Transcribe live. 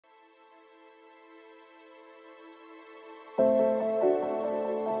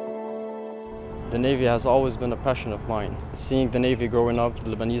The Navy has always been a passion of mine. Seeing the Navy growing up,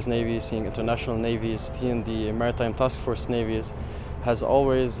 the Lebanese Navy, seeing international navies, seeing the Maritime Task Force navies, has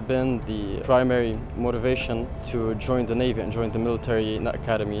always been the primary motivation to join the Navy and join the military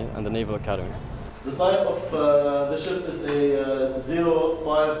academy and the Naval Academy. The type of the ship is a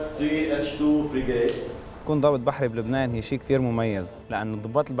 053H2 frigate. يكون ضابط بحري بلبنان هي شيء كتير مميز، لأن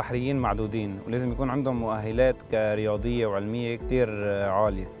الضباط البحريين معدودين ولازم يكون عندهم مؤهلات كرياضية وعلمية كتير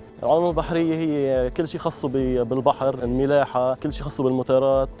عالية. العلوم البحرية هي كل شيء خاصه بالبحر، الملاحة، كل شيء خاصه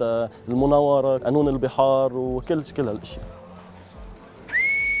بالموتورات، المناورة، قانون البحار وكل هالاشياء.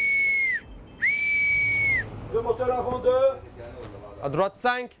 À droite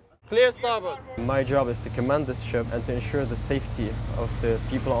 5, clear starboard. My job is to command this ship and to ensure the safety of the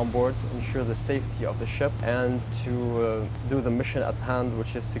people on board, ensure the safety of the ship, and to do the mission at hand,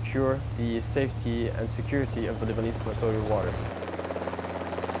 which is secure the safety and security of the Lebanese territorial waters.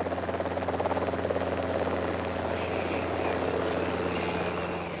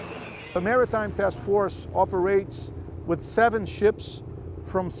 The Maritime Task Force operates with 7 ships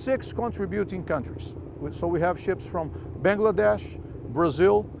from 6 contributing countries. So we have ships from Bangladesh,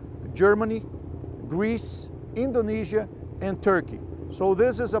 Brazil, Germany, Greece, Indonesia, and Turkey. So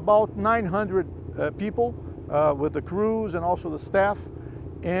this is about 900 people with the crews and also the staff.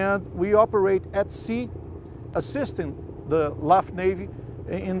 And we operate at sea, assisting the LAF Navy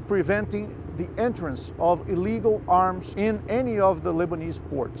in preventing the entrance of illegal arms in any of the Lebanese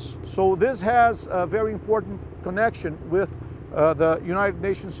ports. So this has a very important connection with the United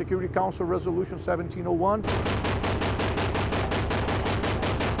Nations Security Council Resolution 1701.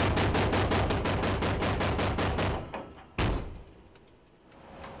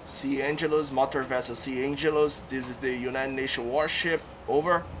 Sea Angelos, motor vessel Sea Angelos. This is the United Nations warship.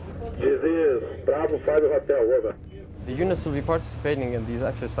 Over. This is Bravo 5 Hotel, over. The units will be participating in these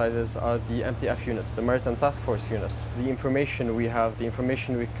exercises are the MTF units, the Maritime Task Force units. The information we have, the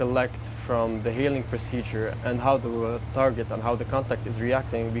information we collect from the hailing procedure and how the target and how the contact is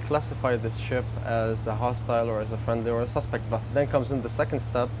reacting, we classify this ship as a hostile or as a friendly or a suspect vessel. Then comes in the second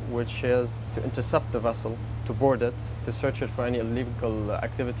step, which is to intercept the vessel, to board it, to search it for any illegal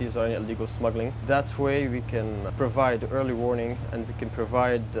activities or any illegal smuggling. That way we can provide early warning and we can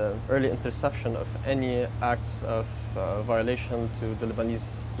provide early interception of any acts of violation to the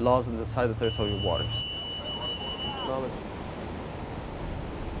Lebanese laws inside the territorial waters.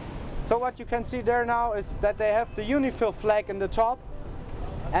 So what you can see there now is that they have the UNIFIL flag in the top,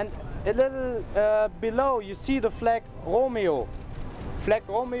 and a little below you see the flag Romeo. Flag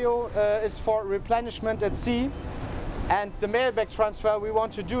Romeo is for replenishment at sea, and the mailback transfer we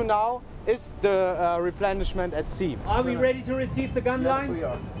want to do now is the replenishment at sea. Are we ready to receive the gun line? Yes, we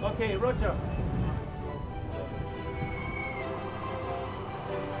are. Okay, roger.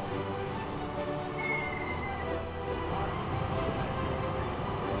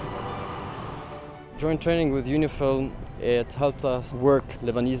 Joint training with UNIFIL, it helped us work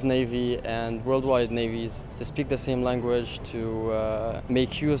Lebanese Navy and worldwide navies to speak the same language, to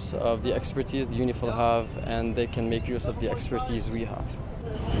make use of the expertise the UNIFIL have, and they can make use of the expertise we have.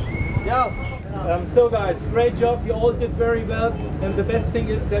 Yeah. So guys, great job. You all did very well, and the best thing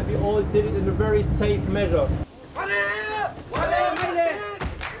is that we all did it in a very safe measure.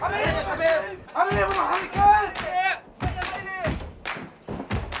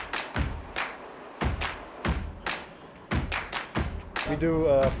 We do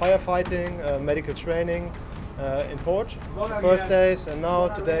firefighting, medical training in port, first days, and now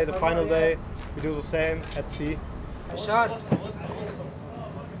today, the final day, we do the same at sea.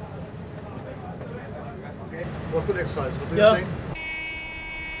 Was good exercise. What do you think?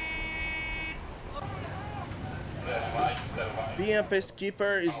 Being a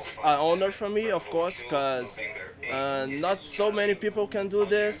peacekeeper is an honor for me, of course, because not so many people can do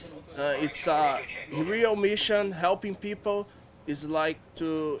this. It's a real mission. Helping people is like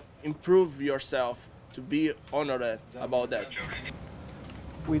to improve yourself, to be honored about that.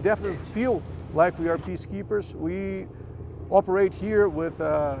 We definitely feel like we are peacekeepers. We operate here with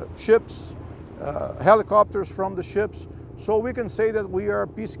ships, helicopters from the ships, so we can say that we are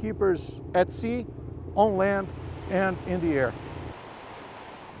peacekeepers at sea, on land, and in the air.